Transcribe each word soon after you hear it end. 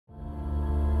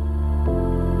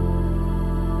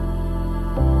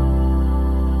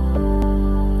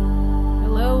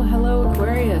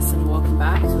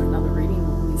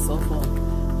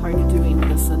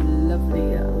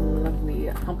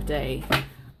day.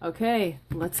 Okay,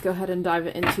 let's go ahead and dive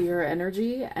into your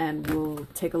energy and we'll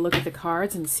take a look at the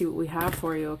cards and see what we have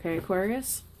for you, okay,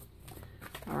 Aquarius?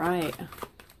 All right.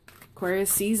 Aquarius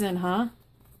season, huh?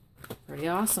 Pretty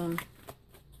awesome.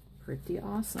 Pretty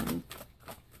awesome.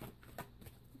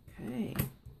 Okay,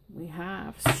 we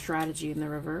have strategy in the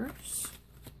reverse.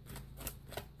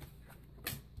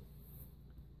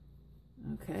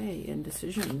 Okay,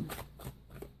 indecision.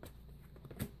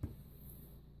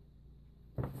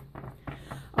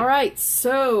 All right,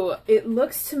 so it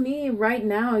looks to me right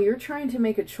now you're trying to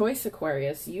make a choice,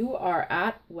 Aquarius. You are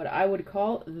at what I would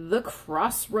call the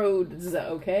crossroads,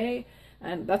 okay?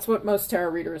 And that's what most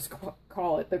tarot readers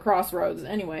call it, the crossroads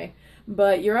anyway.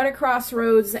 But you're at a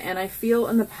crossroads, and I feel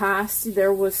in the past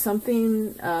there was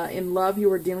something in love you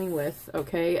were dealing with,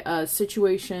 okay? A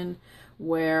situation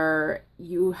where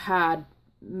you had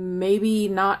maybe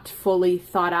not fully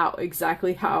thought out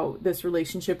exactly how this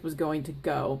relationship was going to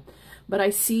go. But I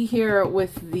see here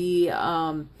with the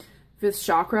 5th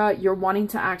chakra, you're wanting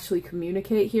to actually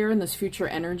communicate here in this future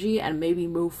energy and maybe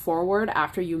move forward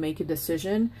after you make a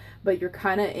decision. But you're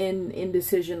kind of in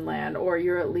indecision land, or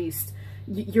you're at least,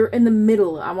 you're in the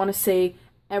middle. I want to say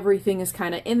everything is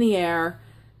kind of in the air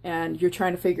and you're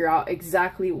trying to figure out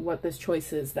exactly what this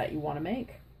choice is that you want to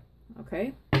make.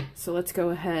 Okay, so let's go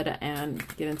ahead and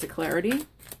get into clarity.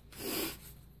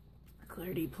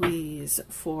 Clarity, please,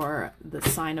 for the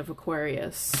sign of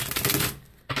Aquarius.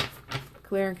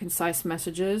 Clear and concise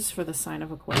messages for the sign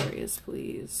of Aquarius,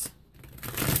 please.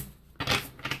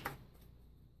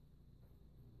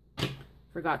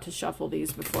 Forgot to shuffle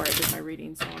these before I did my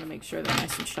reading, so I want to make sure they're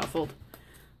nice and shuffled.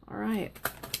 All right,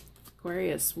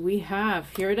 Aquarius, we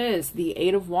have, here it is, the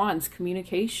 8 of Wands,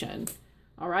 communication.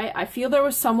 All right, I feel there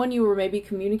was someone you were maybe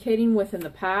communicating with in the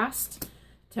past.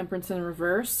 Temperance in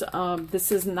reverse. This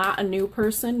is not a new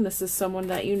person. This is someone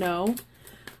that you know.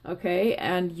 Okay,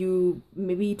 and you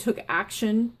maybe took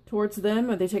action towards them,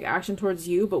 or they took action towards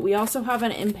you. But we also have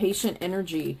an impatient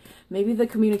energy. Maybe the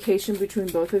communication between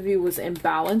both of you was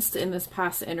imbalanced in this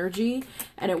past energy,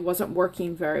 and it wasn't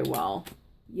working very well.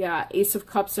 Yeah, Ace of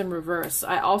Cups in reverse.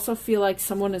 I also feel like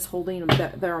someone is holding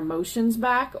their emotions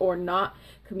back or not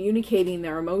communicating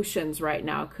their emotions right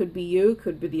now. Could be you,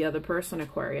 could be the other person,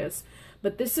 Aquarius.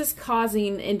 But this is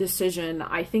causing indecision.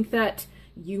 I think that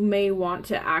you may want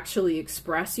to actually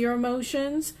express your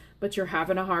emotions, but you're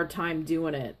having a hard time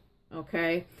doing it,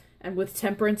 okay? And with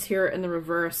Temperance here in the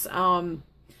reverse,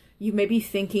 you may be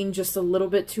thinking just a little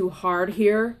bit too hard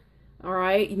here, all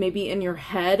right? Maybe in your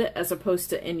head as opposed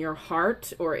to in your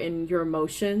heart or in your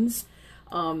emotions.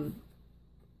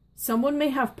 Someone may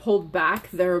have pulled back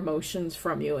their emotions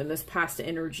from you in this past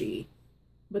energy.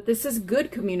 But this is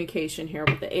good communication here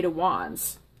with the 8 of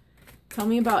Wands. Tell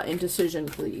me about indecision,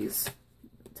 please.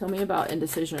 Tell me about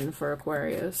indecision for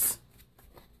Aquarius.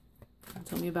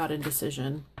 Tell me about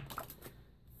indecision.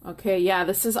 Okay, yeah,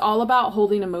 this is all about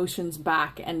holding emotions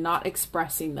back and not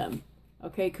expressing them.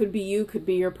 Okay, could be you, could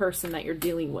be your person that you're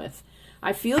dealing with.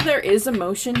 I feel there is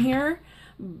emotion here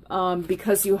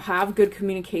because you have good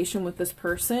communication with this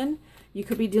person. You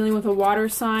could be dealing with a water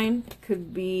sign,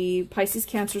 could be Pisces,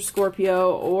 Cancer,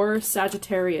 Scorpio, or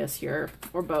Sagittarius here,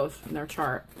 or both in their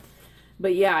chart.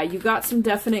 But yeah, you got some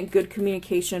definite good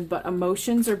communication, but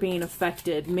emotions are being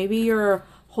affected. Maybe you're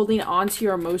holding on to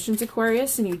your emotions,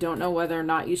 Aquarius, and you don't know whether or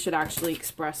not you should actually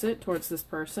express it towards this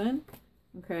person.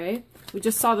 Okay, we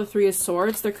just saw the 3 of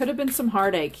Swords. There could have been some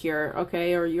heartache here,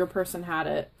 okay, or your person had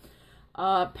it.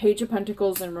 Page of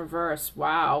Pentacles in reverse.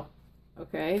 Wow.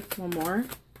 Okay, one more.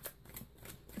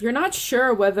 You're not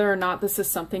sure whether or not this is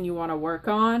something you want to work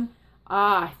on.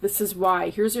 Ah, this is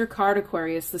why. Here's your card,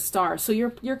 Aquarius, the Star. So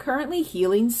you're currently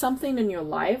healing something in your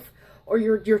life, or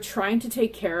you're trying to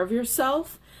take care of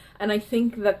yourself. And I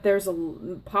think that there's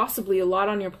possibly a lot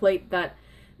on your plate that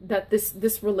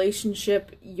this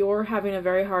relationship, you're having a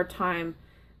very hard time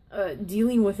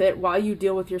dealing with it while you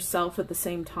deal with yourself at the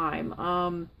same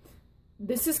time.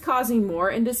 This is causing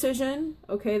more indecision,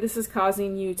 okay? This is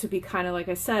causing you to be kind of, like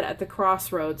I said, at the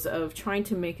crossroads of trying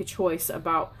to make a choice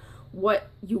about what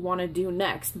you want to do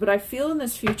next. But I feel in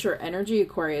this future energy,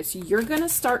 Aquarius, you're going to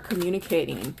start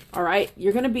communicating, all right?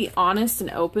 You're going to be honest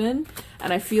and open,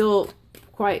 and I feel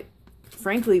quite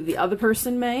frankly the other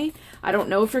person may. I don't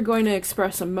know if you're going to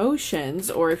express emotions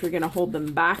or if you're going to hold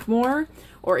them back more,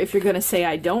 or if you're going to say,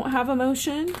 I don't have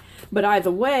emotion. But either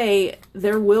way,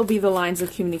 there will be the lines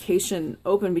of communication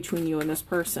open between you and this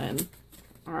person.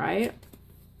 All right.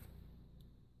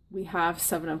 We have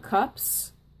 7 of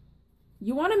Cups.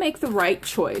 You want to make the right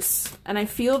choice. And I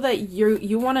feel that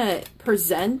you want to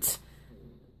present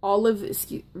all of,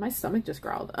 excuse, my stomach just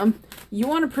growled. You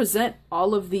want to present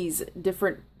all of these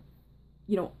different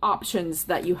you know, options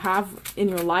that you have in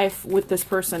your life with this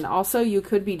person. Also, you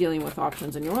could be dealing with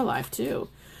options in your life too.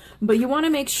 But you want to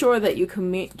make sure that you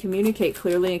communicate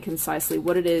clearly and concisely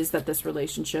what it is that this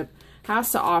relationship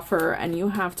has to offer, and you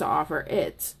have to offer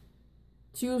it.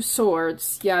 Two of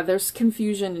Swords. Yeah, there's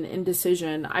confusion and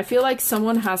indecision. I feel like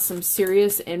someone has some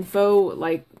serious info,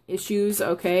 like issues,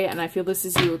 okay? And I feel this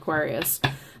is you, Aquarius.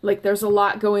 Like there's a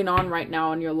lot going on right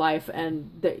now in your life, and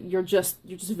that you're just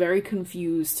very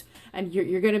confused, and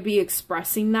you're going to be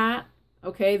expressing that,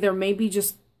 okay? There may be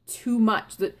just too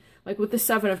much, that like with the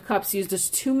Seven of Cups, there's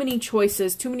just too many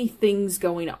choices, too many things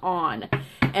going on,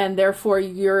 and therefore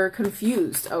you're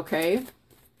confused, okay?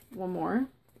 One more.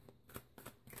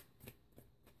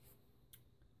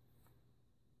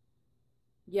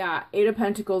 Yeah, Eight of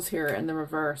Pentacles here in the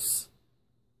reverse.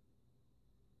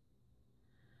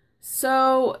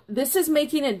 So this is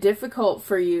making it difficult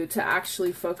for you to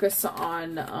actually focus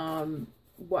on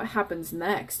what happens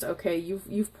next, okay?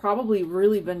 You've probably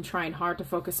really been trying hard to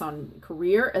focus on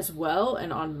career as well,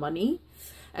 and on money,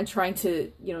 and trying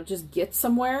to, you know, just get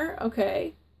somewhere,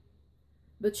 okay?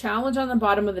 The challenge on the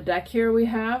bottom of the deck here we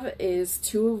have is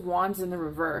Two of Wands in the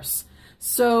reverse.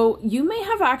 So you may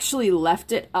have actually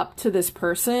left it up to this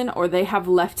person, or they have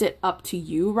left it up to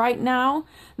you right now.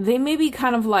 They may be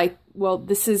kind of like, well,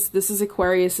 this is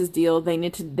Aquarius's deal. They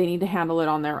need to handle it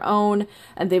on their own.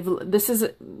 And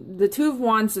the Two of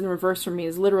Wands in reverse for me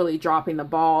is literally dropping the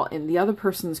ball in the other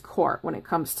person's court when it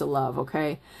comes to love,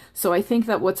 okay? So I think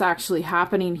that what's actually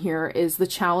happening here is the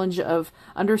challenge of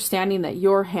understanding that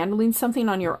you're handling something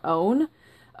on your own,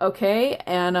 okay?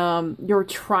 And you're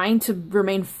trying to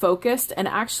remain focused and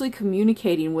actually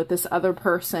communicating with this other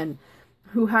person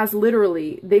who has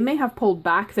literally, they may have pulled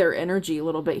back their energy a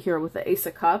little bit here with the Ace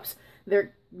of Cups.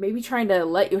 They're maybe trying to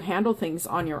let you handle things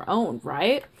on your own,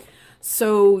 right?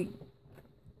 So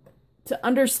to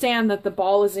understand that the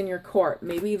ball is in your court,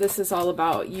 maybe this is all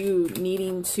about you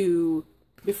needing to,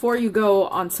 before you go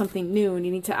on something new,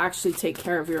 you need to actually take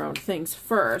care of your own things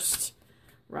first,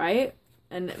 right?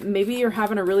 And maybe you're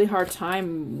having a really hard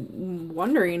time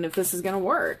wondering if this is going to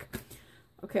work.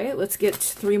 Okay, let's get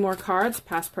 3 more cards,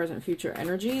 past, present, future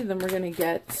energy. Then we're going to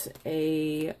get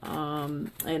an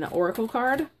oracle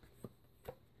card.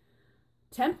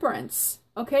 Temperance.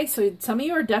 Okay, so some of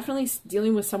you are definitely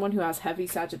dealing with someone who has heavy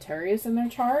Sagittarius in their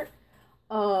chart.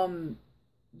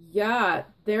 Yeah,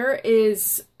 there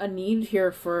is a need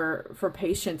here for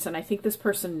patience, and I think this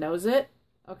person knows it.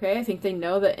 Okay, I think they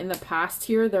know that in the past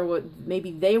here, maybe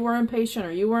they were impatient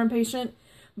or you were impatient,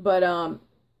 but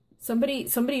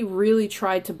somebody really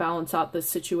tried to balance out this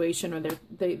situation, or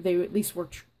they at least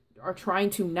are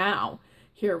trying to now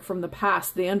here from the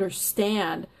past. They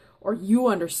understand, or you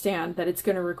understand, that it's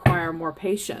going to require more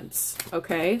patience.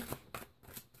 Okay,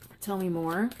 tell me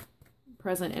more.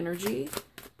 Present energy,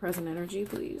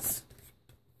 please.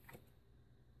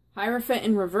 Hierophant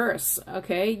in reverse.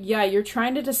 Okay, yeah, you're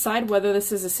trying to decide whether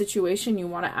this is a situation you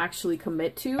want to actually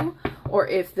commit to, or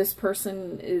if this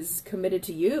person is committed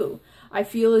to you. I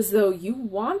feel as though you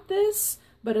want this,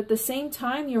 but at the same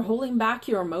time, you're holding back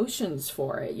your emotions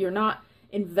for it. You're not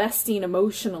investing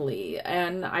emotionally,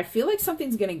 and I feel like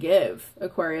something's going to give,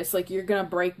 Aquarius. Like you're going to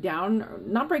break down,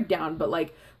 not break down, but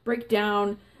like break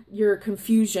down your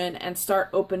confusion and start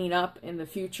opening up in the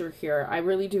future here. I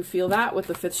really do feel that with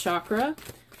the 5th chakra.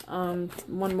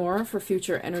 One more for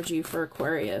future energy for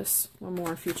Aquarius. One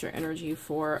more future energy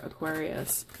for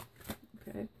Aquarius.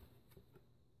 Okay.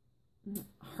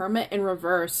 Hermit in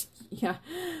reverse. Yeah.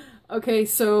 Okay,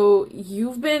 so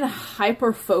you've been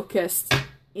hyper-focused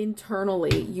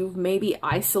internally. You've maybe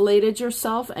isolated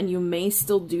yourself, and you may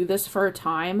still do this for a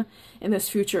time in this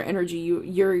future energy.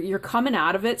 You're coming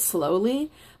out of it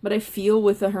slowly, but I feel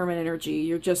with the Hermit energy,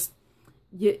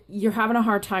 you're having a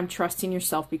hard time trusting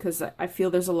yourself, because I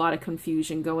feel there's a lot of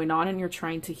confusion going on and you're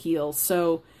trying to heal.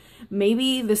 So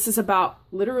maybe this is about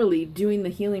literally doing the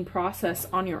healing process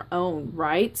on your own,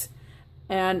 right?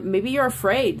 And maybe you're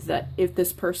afraid that if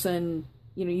this person,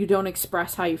 you don't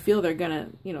express how you feel, they're gonna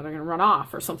run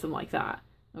off or something like that.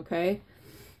 Okay,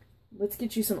 let's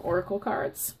get you some oracle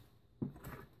cards.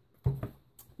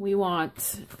 We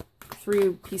want 3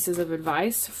 pieces of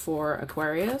advice for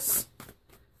Aquarius.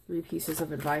 3 pieces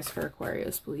of advice for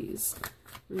Aquarius, please.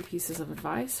 3 pieces of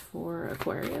advice for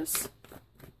Aquarius.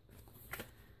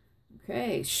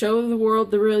 Okay, show the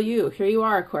world the real you. Here you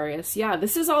are, Aquarius. Yeah,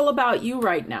 this is all about you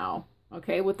right now.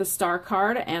 Okay, with the Star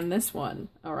card and this one.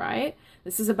 All right,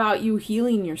 this is about you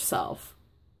healing yourself.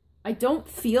 I don't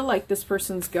feel like this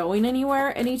person's going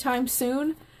anywhere anytime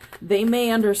soon. They may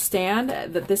understand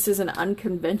that this is an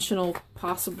unconventional,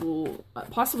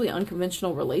 possibly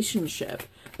unconventional relationship,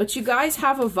 but you guys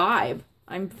have a vibe.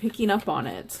 I'm picking up on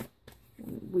it.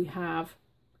 We have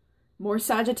more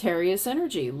Sagittarius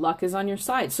energy. Luck is on your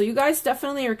side. So you guys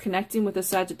definitely are connecting with a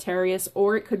Sagittarius,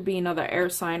 or it could be another air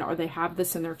sign, or they have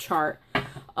this in their chart.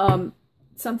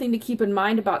 Something to keep in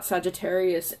mind about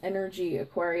Sagittarius energy,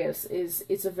 Aquarius, is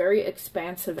it's a very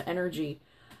expansive energy.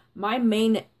 My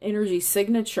main energy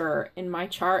signature in my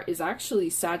chart is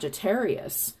actually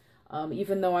Sagittarius.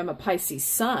 Even though I'm a Pisces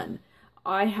sun,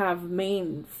 I have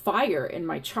main fire in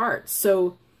my chart.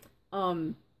 So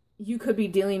you could be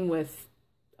dealing with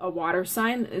a water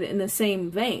sign in the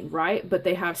same vein, right? But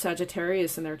they have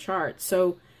Sagittarius in their chart.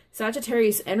 So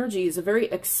Sagittarius energy is a very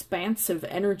expansive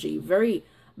energy, very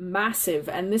massive,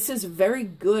 and this is very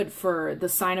good for the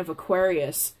sign of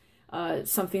Aquarius.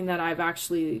 Something that I've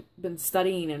actually been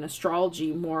studying in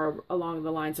astrology more along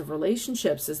the lines of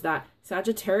relationships is that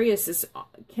Sagittarius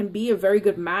can be a very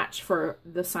good match for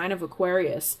the sign of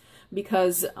Aquarius,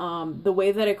 because the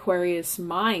way that Aquarius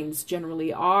minds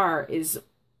generally are is,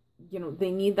 you know,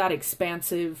 they need that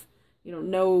expansive, you know,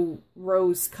 no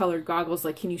rose-colored goggles,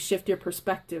 like, can you shift your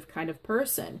perspective kind of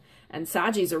person. And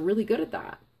Saggies are really good at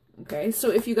that. Okay, so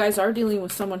if you guys are dealing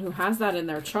with someone who has that in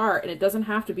their chart, and it doesn't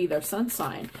have to be their sun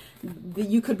sign,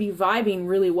 you could be vibing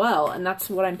really well, and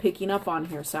that's what I'm picking up on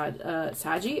here,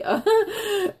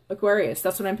 Aquarius,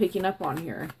 that's what I'm picking up on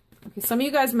here. Okay, some of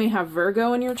you guys may have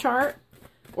Virgo in your chart,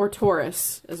 or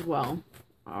Taurus as well.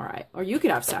 All right, or you could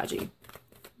have Saggy.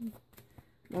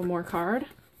 One more card.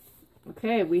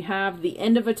 Okay, we have the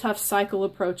end of a tough cycle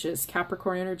approaches,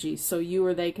 Capricorn energy. So you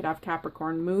or they could have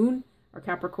Capricorn moon, or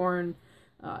Capricorn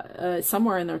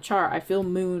somewhere in their chart. I feel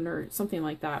moon or something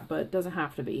like that, but it doesn't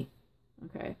have to be.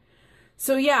 Okay,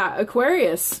 so yeah,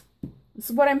 Aquarius,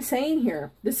 this is what I'm saying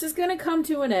here. This is going to come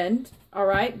to an end, all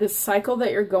right? This cycle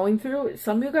that you're going through,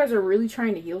 some of you guys are really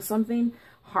trying to heal something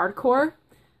hardcore,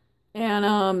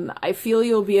 and I feel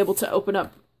you'll be able to open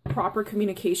up proper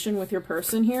communication with your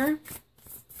person here,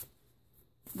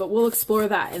 but we'll explore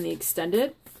that in the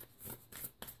extended.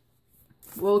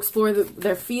 We'll explore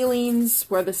their feelings,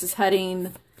 where this is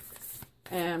heading,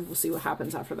 and we'll see what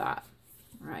happens after that.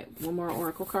 All right, one more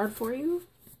oracle card for you.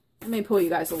 I may pull you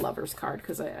guys a lover's card,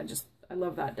 because I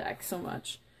love that deck so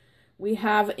much. We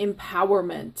have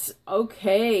empowerment.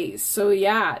 Okay, so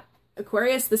yeah,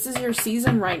 Aquarius, this is your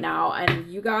season right now, and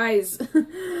you guys,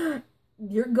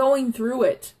 you're going through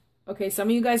it. Okay, some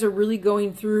of you guys are really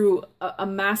going through a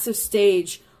massive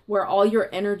stage where all your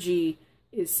energy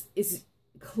is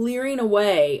clearing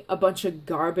away a bunch of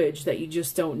garbage that you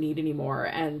just don't need anymore,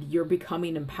 and you're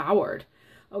becoming empowered.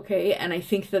 Okay, and I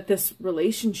think that this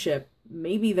relationship,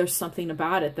 maybe there's something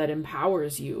about it that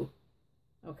empowers you.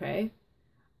 Okay,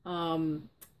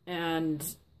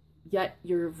 and yet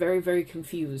you're very, very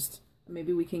confused.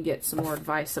 Maybe we can get some more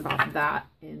advice about that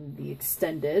in the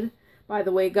extended. By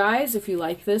the way, guys, if you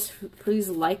like this, please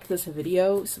like this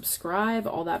video, subscribe,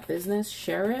 all that business,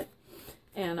 share it,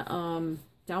 and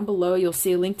down below, you'll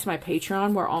see a link to my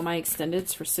Patreon where all my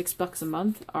extendeds for $6 a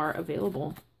month are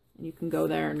available. And you can go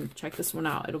there and check this one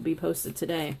out. It'll be posted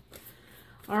today.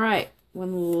 All right,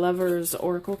 one Lover's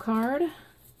Oracle card.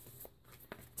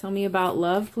 Tell me about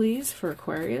love, please, for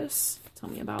Aquarius. Tell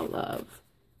me about love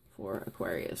for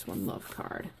Aquarius. One love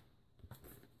card.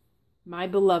 My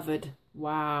beloved.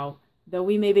 Wow. Though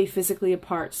we may be physically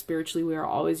apart, spiritually we are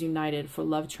always united, for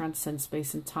love transcends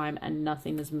space and time, and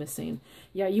nothing is missing.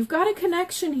 Yeah, you've got a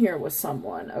connection here with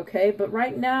someone, okay? But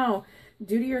right now,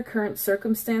 due to your current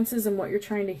circumstances and what you're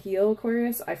trying to heal,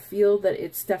 Aquarius, I feel that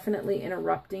it's definitely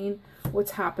interrupting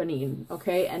what's happening,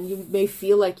 okay? And you may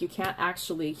feel like you can't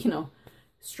actually, you know,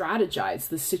 strategize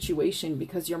the situation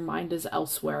because your mind is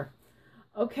elsewhere.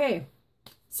 Okay,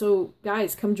 so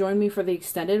guys, come join me for the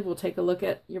extended. We'll take a look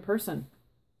at your person.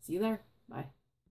 See you there. Bye.